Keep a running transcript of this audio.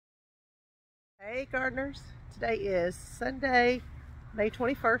Hey gardeners, today is Sunday, May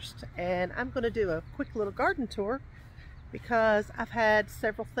 21st, and I'm going to do a quick little garden tour because I've had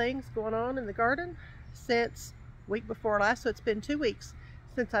several things going on in the garden since week before last. So it's been 2 weeks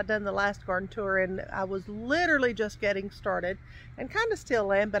since I've done the last garden tour, and I was literally just getting started and kind of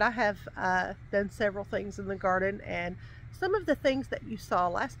still am, but I have done several things in the garden, and some of the things that you saw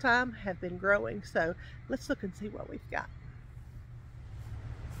last time have been growing. So let's look and see what we've got.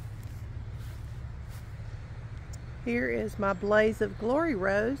 Here is my Blaze of Glory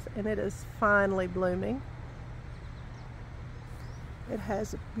rose, and it is finally blooming. It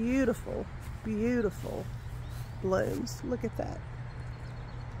has beautiful, beautiful blooms. Look at that.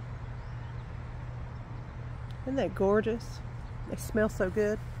 Isn't that gorgeous? They smell so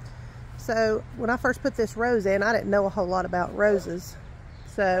good. So when I first put this rose in, I didn't know a whole lot about roses.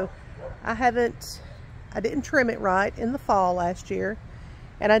 So I didn't trim it right in the fall last year,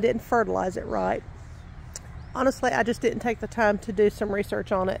 and I didn't fertilize it right. Honestly, I just didn't take the time to do some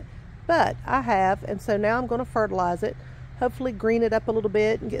research on it, but I have, and so now I'm going to fertilize it, hopefully green it up a little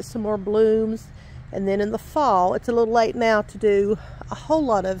bit and get some more blooms. And then in the fall, it's a little late now to do a whole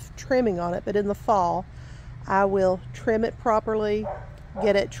lot of trimming on it, but in the fall I will trim it properly,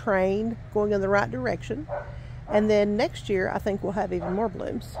 get it trained, going in the right direction, and then next year I think we'll have even more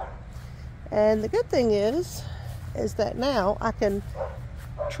blooms. And the good thing is that now I can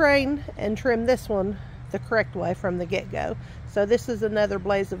train and trim this one the correct way from the get-go. So this is another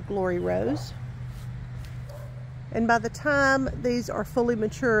Blaze of Glory rose, and by the time these are fully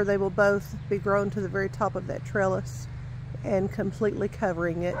mature, they will both be grown to the very top of that trellis and completely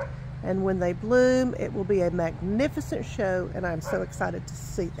covering it. And when they bloom, it will be a magnificent show, and I'm so excited to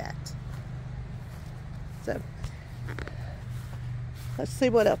see that. So let's see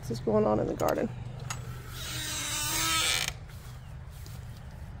what else is going on in the garden.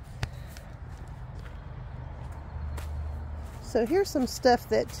 So here's some stuff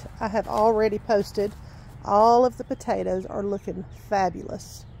that I have already posted. All of the potatoes are looking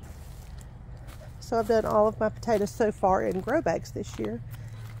fabulous. So I've done all of my potatoes so far in grow bags this year.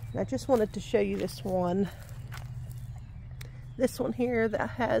 And I just wanted to show you this one. This one here that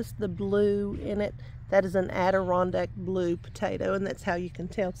has the blue in it, that is an Adirondack blue potato, and that's how you can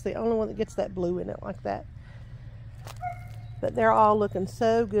tell. It's the only one that gets that blue in it like that. But they're all looking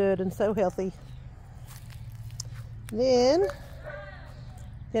so good and so healthy. Then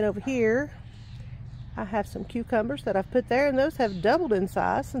over here, I have some cucumbers that I've put there, and those have doubled in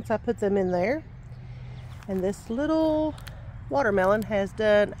size since I put them in there. And this little watermelon has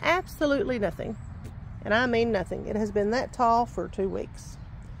done absolutely nothing. And I mean nothing. It has been that tall for 2 weeks.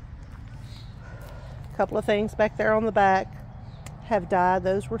 A couple of things back there on the back have died.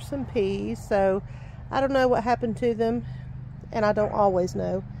 Those were some peas. So I don't know what happened to them, and I don't always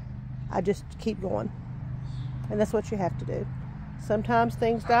know. I just keep going. And that's what you have to do. Sometimes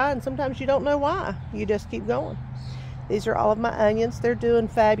things die, and sometimes you don't know why. You just keep going. These are all of my onions. They're doing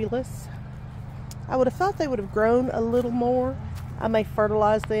fabulous. I would have thought they would have grown a little more. I may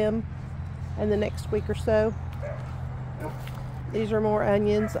fertilize them in the next week or so. These are more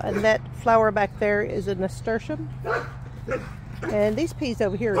onions, and that flower back there is a nasturtium. And these peas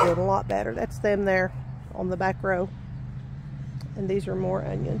over here are doing a lot better. That's them there on the back row. And these are more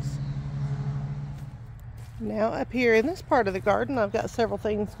onions. Now up here in this part of the garden, I've got several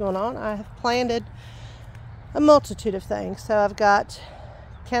things going on. I have planted a multitude of things. So I've got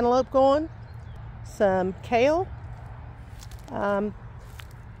cantaloupe going, some kale, a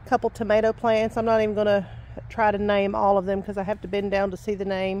couple tomato plants. I'm not even going to try to name all of them because I have to bend down to see the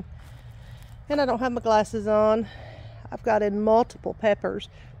name, and I don't have my glasses on. I've got in multiple peppers.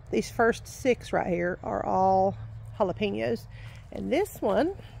 These first 6 right here are all jalapenos, and this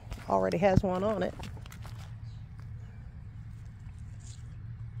one already has one on it.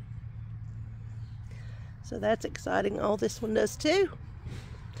 So that's exciting. Oh, this one does too.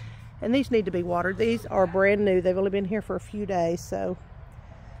 And these need to be watered. These are brand new. They've only been here for a few days, so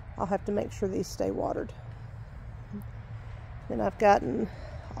I'll have to make sure these stay watered. Then I've gotten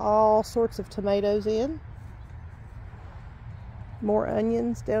all sorts of tomatoes in. More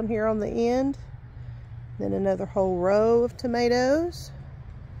onions down here on the end. Then another whole row of tomatoes.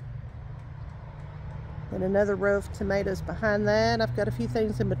 Then another row of tomatoes behind that. I've got a few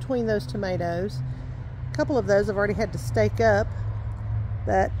things in between those tomatoes. A couple of those I've already had to stake up,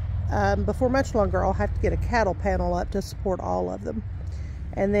 but before much longer I'll have to get a cattle panel up to support all of them.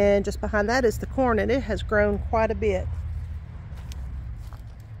 And then just behind that is the corn, and it has grown quite a bit.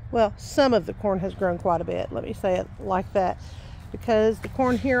 Well, some of the corn has grown quite a bit, let me say it like that, because the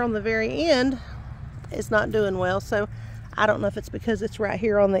corn here on the very end is not doing well. So I don't know if it's because it's right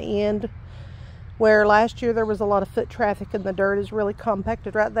here on the end where last year there was a lot of foot traffic and the dirt is really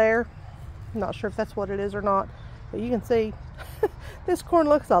compacted right there. I'm not sure if that's what it is or not, but you can see this corn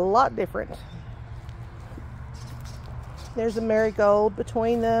looks a lot different. There's a marigold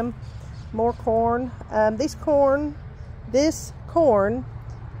between them, more corn. This corn is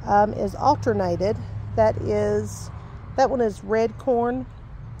alternated. That one is red corn,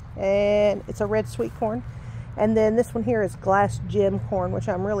 and it's a red sweet corn. And then this one here is glass gem corn, which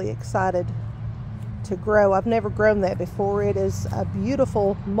I'm really excited to grow. I've never grown that before. It is a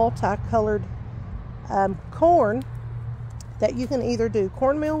beautiful multicolored corn that you can either do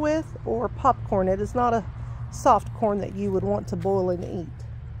cornmeal with or popcorn. It is not a soft corn that you would want to boil and eat.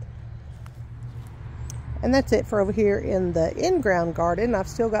 And that's it for over here in the in-ground garden. I've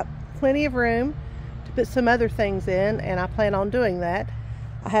still got plenty of room to put some other things in, and I plan on doing that.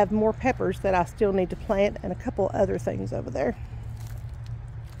 I have more peppers that I still need to plant and a couple other things over there.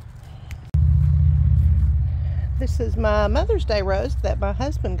 This is my Mother's Day rose that my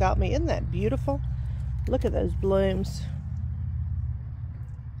husband got me. Isn't that beautiful? Look at those blooms.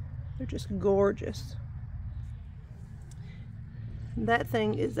 They're just gorgeous. That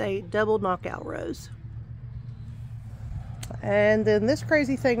thing is a double knockout rose. And then this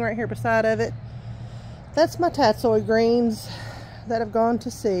crazy thing right here beside of it, that's my tatsoi greens that have gone to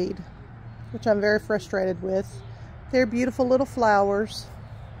seed, which I'm very frustrated with. They're beautiful little flowers,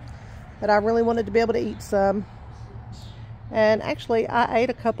 but I really wanted to be able to eat some. And actually I ate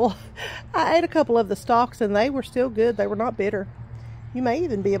a couple of the stalks, and they were still good. They were not bitter. You may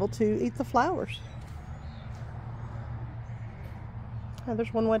even be able to eat the flowers. And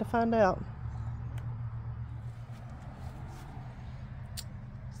there's one way to find out.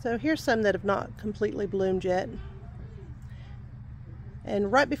 So here's some that have not completely bloomed yet.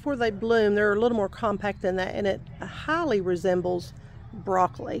 And right before they bloom, they're a little more compact than that, and it highly resembles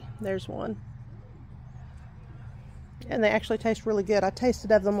broccoli. There's one. And they actually taste really good. I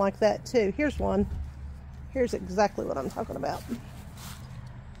tasted of them like that too. Here's one. Here's exactly what I'm talking about.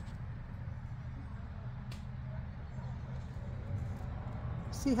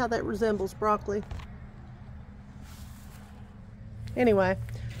 See how that resembles broccoli? Anyway,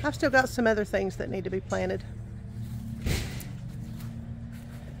 I've still got some other things that need to be planted.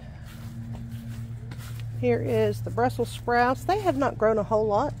 Here is the Brussels sprouts. They have not grown a whole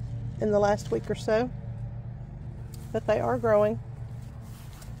lot in the last week or so, but they are growing.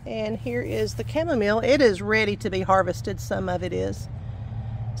 And here is the chamomile. It is ready to be harvested. Some of it is.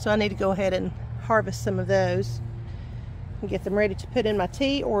 So I need to go ahead and harvest some of those and get them ready to put in my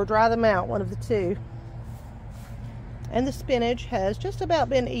tea or dry them out, one of the two. And the spinach has just about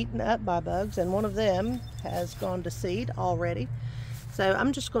been eaten up by bugs, and one of them has gone to seed already. So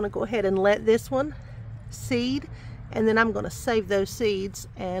I'm just going to go ahead and let this one seed, and then I'm going to save those seeds,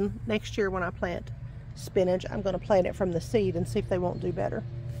 and next year when I plant spinach, I'm going to plant it from the seed and see if they won't do better.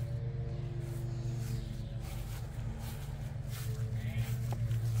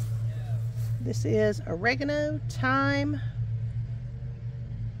 This is oregano, thyme,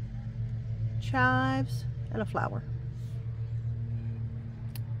 chives, and a flower.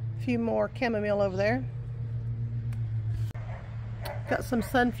 A few more chamomile over there. Got some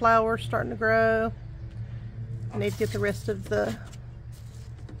sunflowers starting to grow. I need to get the rest of the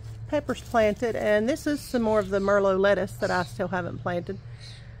peppers planted, and this is some more of the Merlot lettuce that I still haven't planted.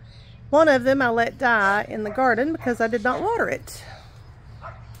 One of them I let die in the garden because I did not water it.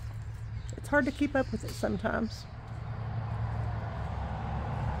 It's hard to keep up with it sometimes.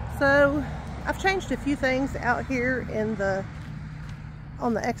 So I've changed a few things out here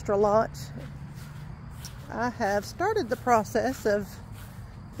on the extra lot. I have started the process of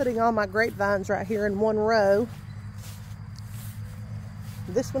putting all my grapevines right here in one row.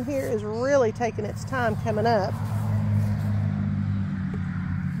 This one here is really taking its time coming up.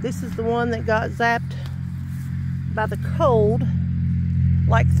 This is the one that got zapped by the cold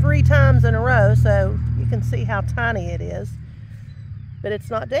like 3 times in a row, so you can see how tiny it is, but it's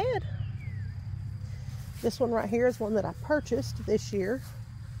not dead. This one right here is one that I purchased this year.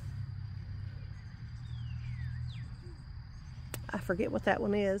 I forget what that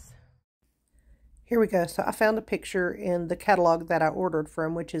one is. Here we go. So I found a picture in the catalog that I ordered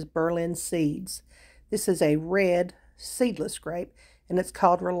from, which is Berlin Seeds. This is a red seedless grape, and it's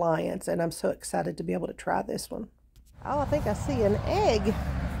called Reliance, and I'm so excited to be able to try this one. Oh, I think I see an egg.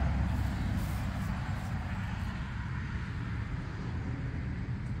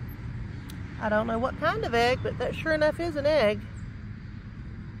 I don't know what kind of egg, but that sure enough is an egg.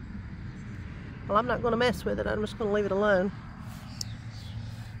 Well, I'm not going to mess with it. I'm just going to leave it alone.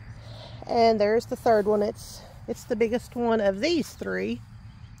 And there's the third one. It's the biggest one of these 3.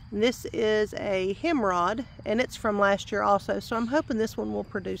 And this is a Hemrod, and it's from last year also, so I'm hoping this one will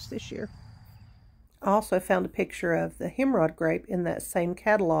produce this year. I also found a picture of the Hemrod grape in that same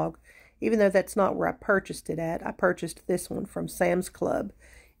catalog, even though that's not where I purchased it at. I purchased this one from Sam's Club,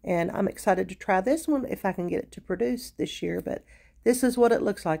 and I'm excited to try this one if I can get it to produce this year, but this is what it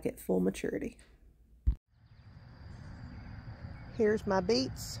looks like at full maturity. Here's my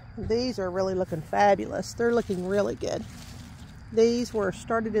beets. These are really looking fabulous. They're looking really good. These were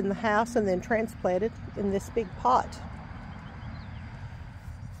started in the house and then transplanted in this big pot.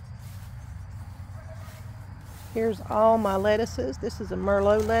 Here's all my lettuces. This is a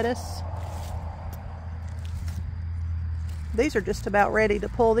Merlot lettuce. These are just about ready to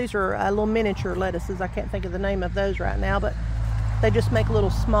pull. These are little miniature lettuces. I can't think of the name of those right now, but they just make little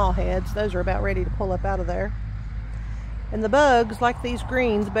small heads. Those are about ready to pull up out of there. And the bugs like these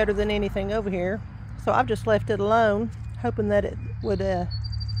greens better than anything over here, so I've just left it alone, hoping that it would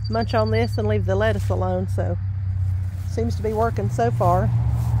munch on this and leave the lettuce alone. So seems to be working so far.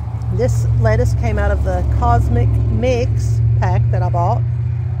 This lettuce came out of the Cosmic Mix pack that I bought,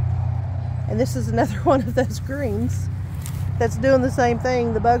 and this is another one of those greens that's doing the same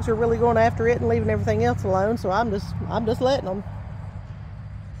thing. The bugs are really going after it and leaving everything else alone, so I'm just letting them.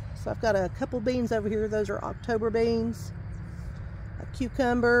 So I've got a couple beans over here. Those are October beans, a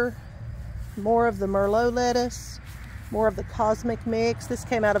cucumber, more of the Merlot lettuce, more of the Cosmic Mix. This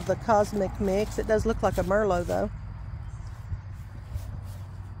came out of the Cosmic Mix. It does look like a Merlot though.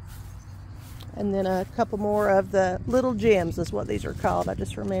 And then a couple more of the Little Gems is what these are called. I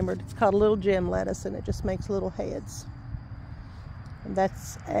just remembered. It's called Little Gem lettuce, and it just makes little heads. And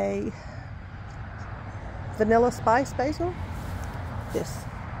that's a vanilla spice basil. This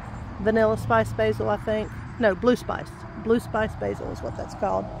vanilla spice basil, I think. No, blue spice. Blue spice basil is what that's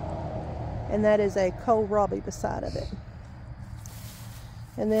called. And that is a kohlrabi beside of it.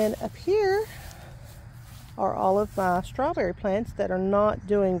 And then up here are all of my strawberry plants that are not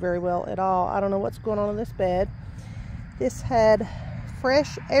doing very well at all. I don't know what's going on in this bed. This had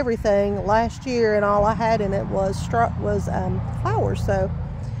fresh everything last year, and all I had in it was flowers, so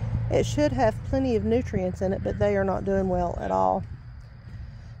it should have plenty of nutrients in it, but they are not doing well at all.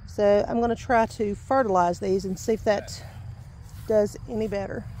 So I'm going to try to fertilize these and see if that does any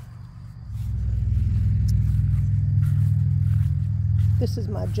better. This is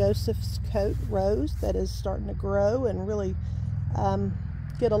my Joseph's Coat rose that is starting to grow and really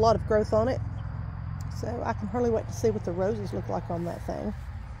get a lot of growth on it. So I can hardly wait to see what the roses look like on that thing.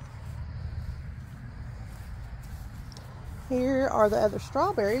 Here are the other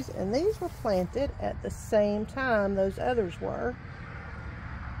strawberries, and these were planted at the same time those others were.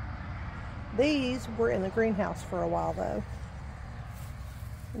 These were in the greenhouse for a while though.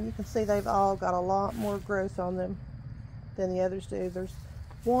 And you can see they've all got a lot more growth on them than the others do. There's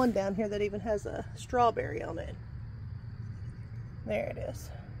one down here that even has a strawberry on it. There it is.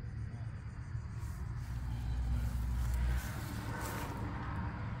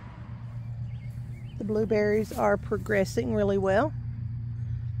 The blueberries are progressing really well.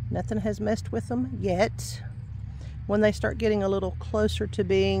 Nothing has messed with them yet. When they start getting a little closer to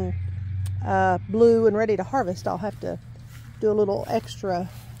being blue and ready to harvest, I'll have to do a little extra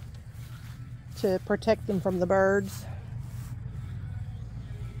to protect them from the birds.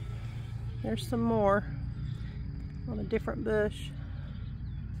 There's some more on a different bush.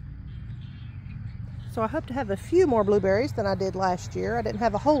 So I hope to have a few more blueberries than I did last year. I didn't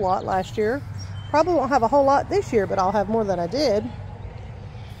have a whole lot last year. Probably won't have a whole lot this year, but I'll have more than I did.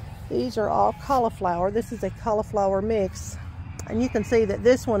 These are all cauliflower. This is a cauliflower mix. And you can see that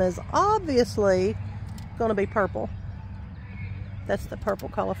this one is obviously going to be purple. That's the purple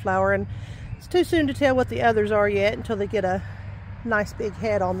cauliflower. And it's too soon to tell what the others are yet until they get a nice big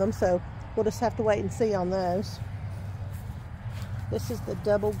head on them. So we'll just have to wait and see on those. This is the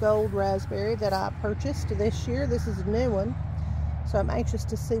double gold raspberry that I purchased this year. This is a new one. So I'm anxious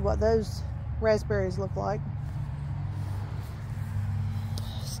to see what those raspberries look like.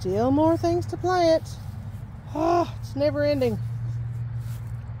 Still more things to plant. Oh, it's never ending.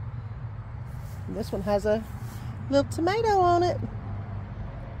 And this one has a little tomato on it.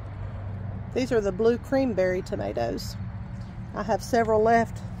 These are the blue creamberry tomatoes. I have several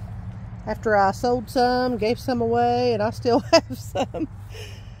left after I sold some, gave some away, and I still have some.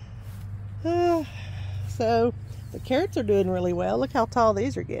 So the carrots are doing really well. Look how tall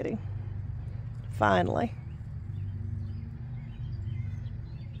these are getting. Finally.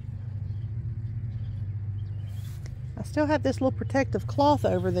 I still have this little protective cloth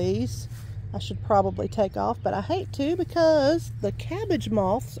over these. I should probably take off, but I hate to because the cabbage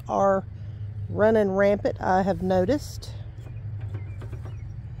moths are running rampant, I have noticed.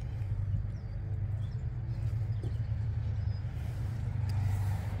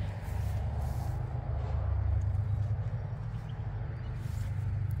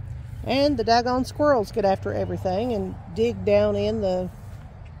 And the daggone squirrels get after everything and dig down in the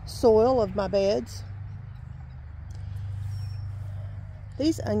soil of my beds.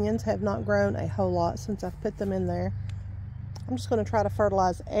 These onions have not grown a whole lot since I've put them in there. I'm just going to try to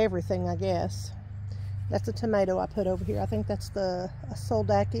fertilize everything, I guess. That's a tomato I put over here. I think that's a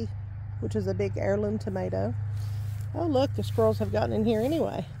Soldaki, which is a big heirloom tomato. Oh look, the squirrels have gotten in here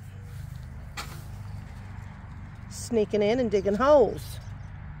anyway. Sneaking in and digging holes.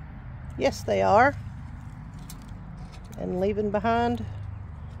 Yes, they are. And leaving behind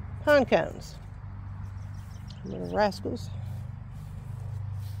pine cones. Little rascals.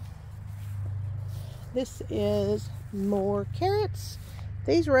 This is more carrots.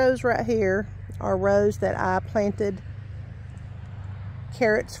 These rows right here are rows that I planted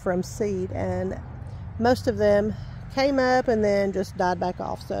carrots from seed, and most of them came up and then just died back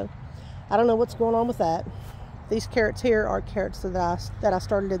off. So I don't know what's going on with that. These carrots here are carrots that I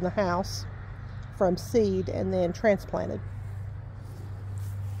started in the house from seed and then transplanted.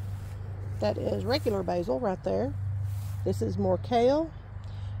 That is regular basil right there. This is more kale.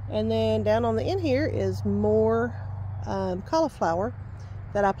 And then down on the end here is more cauliflower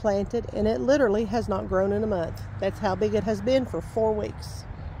that I planted, and it literally has not grown in a month. That's how big it has been for 4 weeks.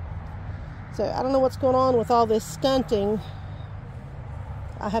 So I don't know what's going on with all this stunting.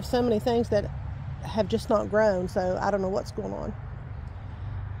 I have so many things that have just not grown, so I don't know what's going on.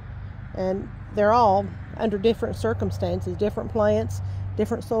 And they're all under different circumstances, different plants,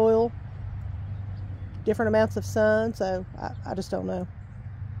 different soil, different amounts of sun, so I just don't know.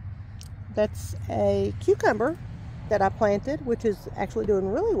 That's a cucumber that I planted, which is actually doing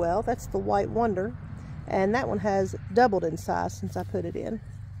really well. That's the White Wonder, and that one has doubled in size since I put it in.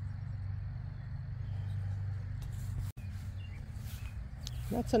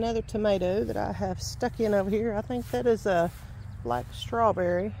 That's another tomato that I have stuck in over here. I think that is a black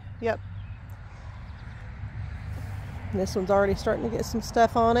strawberry. Yep. And this one's already starting to get some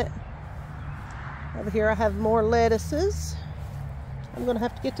stuff on it. Over here I have more lettuces. I'm going to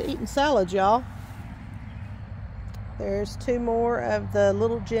have to get to eating salads, y'all. There's 2 more of the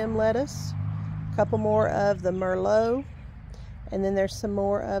little gem lettuce, a couple more of the Merlot, and then there's some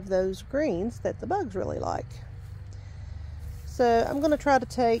more of those greens that the bugs really like. So I'm going to try to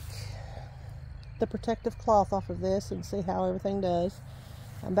take the protective cloth off of this and see how everything does.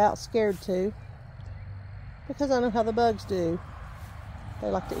 I'm about scared to, because I know how the bugs do. They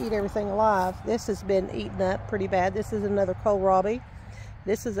like to eat everything alive. This has been eaten up pretty bad. This is another kohlrabi.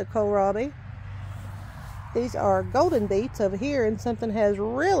 This is a kohlrabi. These are golden beets over here, and something has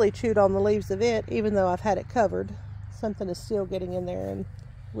really chewed on the leaves of it, even though I've had it covered. Something is still getting in there and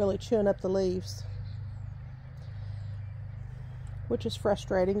really chewing up the leaves, which is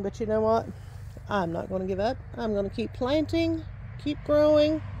frustrating, but you know what? I'm not going to give up. I'm going to keep planting, keep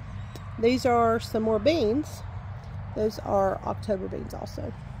growing. These are some more beans. Those are October beans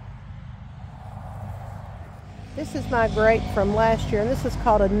also. This is my grape from last year, and this is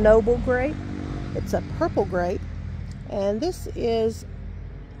called a Noble grape. It's a purple grape, and this is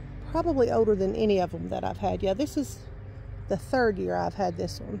probably older than any of them that I've had. Yeah, this is the 3rd year I've had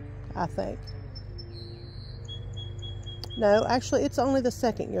this one, I think. No, actually, it's only the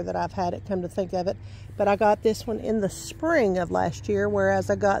 2nd year that I've had it, come to think of it. But I got this one in the spring of last year, whereas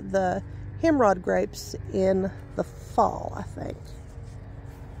I got the Himrod grapes in the fall, I think.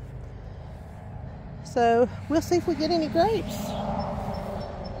 So we'll see if we get any grapes.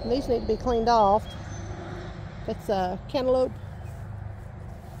 And these need to be cleaned off. That's a cantaloupe,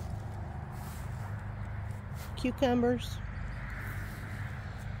 cucumbers,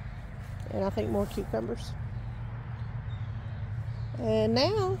 and I think more cucumbers. And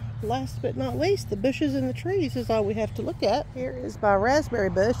now, last but not least, the bushes and the trees is all we have to look at. Here is my raspberry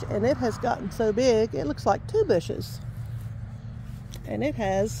bush, and it has gotten so big, it looks like 2 bushes. And it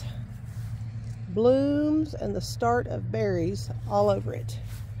has blooms and the start of berries all over it.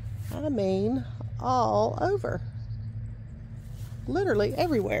 I mean, all over. Literally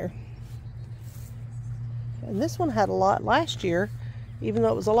everywhere. And this one had a lot last year, even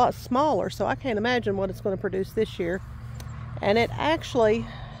though it was a lot smaller, so I can't imagine what it's going to produce this year. And it actually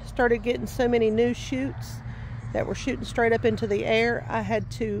started getting so many new shoots that were shooting straight up into the air. I had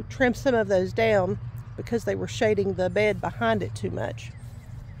to trim some of those down because they were shading the bed behind it too much.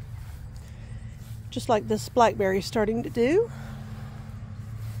 Just like this blackberry is starting to do.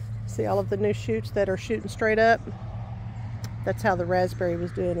 See all of the new shoots that are shooting straight up? That's how the raspberry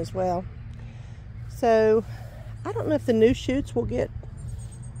was doing as well. So I don't know if the new shoots will get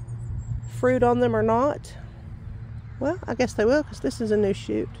fruit on them or not. Well, I guess they will, because this is a new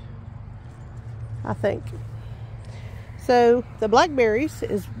shoot, I think. So So the blackberries,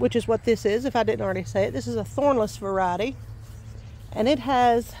 which is what this is, if I didn't already say it, this is a thornless variety. And it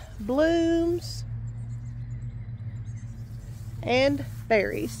has blooms and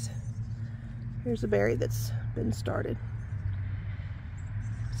berries. Here's a berry that's been started.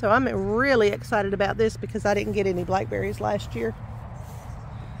 So I'm really excited about this because I didn't get any blackberries last year.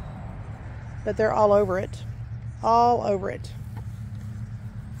 But they're all over it. All over it.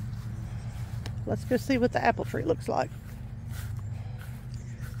 Let's go see what the apple tree looks like.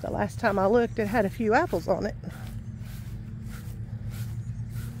 The last time I looked, it had a few apples on it.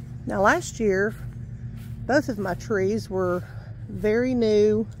 Now last year, both of my trees were very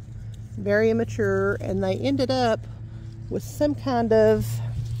new, very immature, and they ended up with some kind of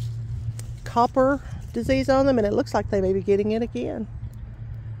copper disease on them, and it looks like they may be getting it again.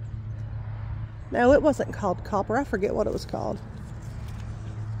 No, it wasn't called copper. I forget what it was called.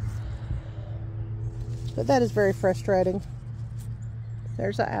 But that is very frustrating.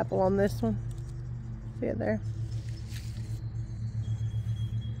 There's an apple on this one. See it there?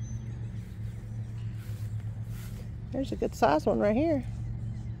 There's a good size one right here.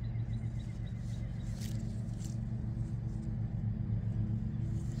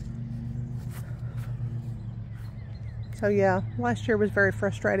 So yeah, last year was very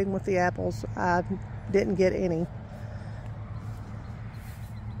frustrating with the apples. I didn't get any.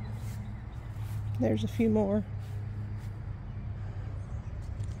 There's a few more.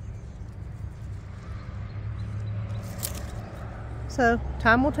 So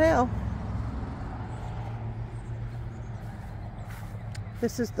time will tell.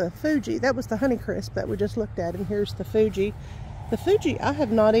 This is the Fuji. That was the Honeycrisp that we just looked at, and here's the Fuji. The Fuji I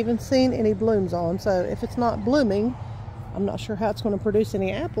have not even seen any blooms on, so if it's not blooming, I'm not sure how it's going to produce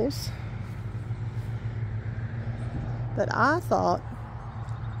any apples. But I thought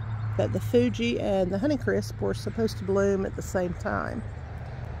that the Fuji and the Honeycrisp were supposed to bloom at the same time.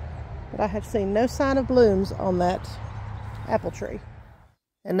 But I have seen no sign of blooms on that apple tree.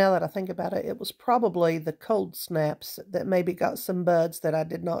 And now that I think about it, it was probably the cold snaps that maybe got some buds that I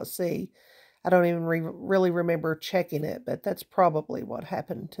did not see. I don't even really remember checking it, but that's probably what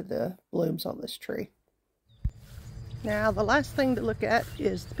happened to the blooms on this tree. Now the last thing to look at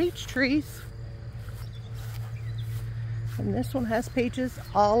is the peach trees. And this one has peaches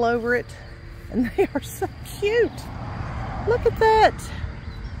all over it, and they are so cute. Look at that.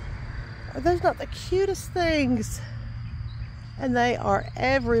 Are those not the cutest things? And they are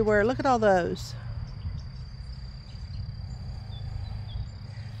everywhere. Look at all those.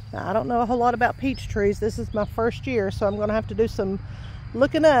 Now, I don't know a whole lot about peach trees. This is my first year, so I'm going to have to do some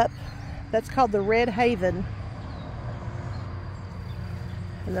looking up. That's called the Red Haven.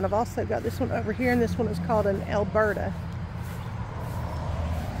 And then I've also got this one over here, and this one is called an Alberta.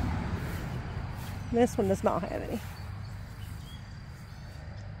 This one does not have any.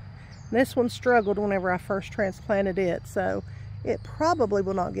 This one struggled whenever I first transplanted it, so it probably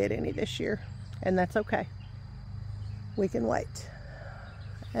will not get any this year, and that's okay. We can wait.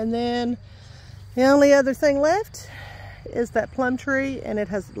 And then the only other thing left is that plum tree, and it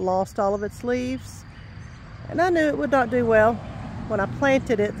has lost all of its leaves. And I knew it would not do well. When I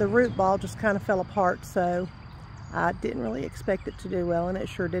planted it, the root ball just kind of fell apart, so I didn't really expect it to do well, and it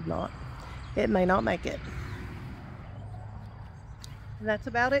sure did not. It may not make it. And that's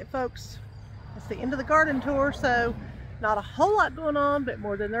about it, folks. That's the end of the garden tour, so not a whole lot going on, but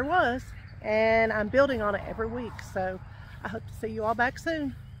more than there was. And I'm building on it every week, so I hope to see you all back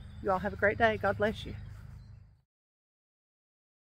soon. You all have a great day. God bless you.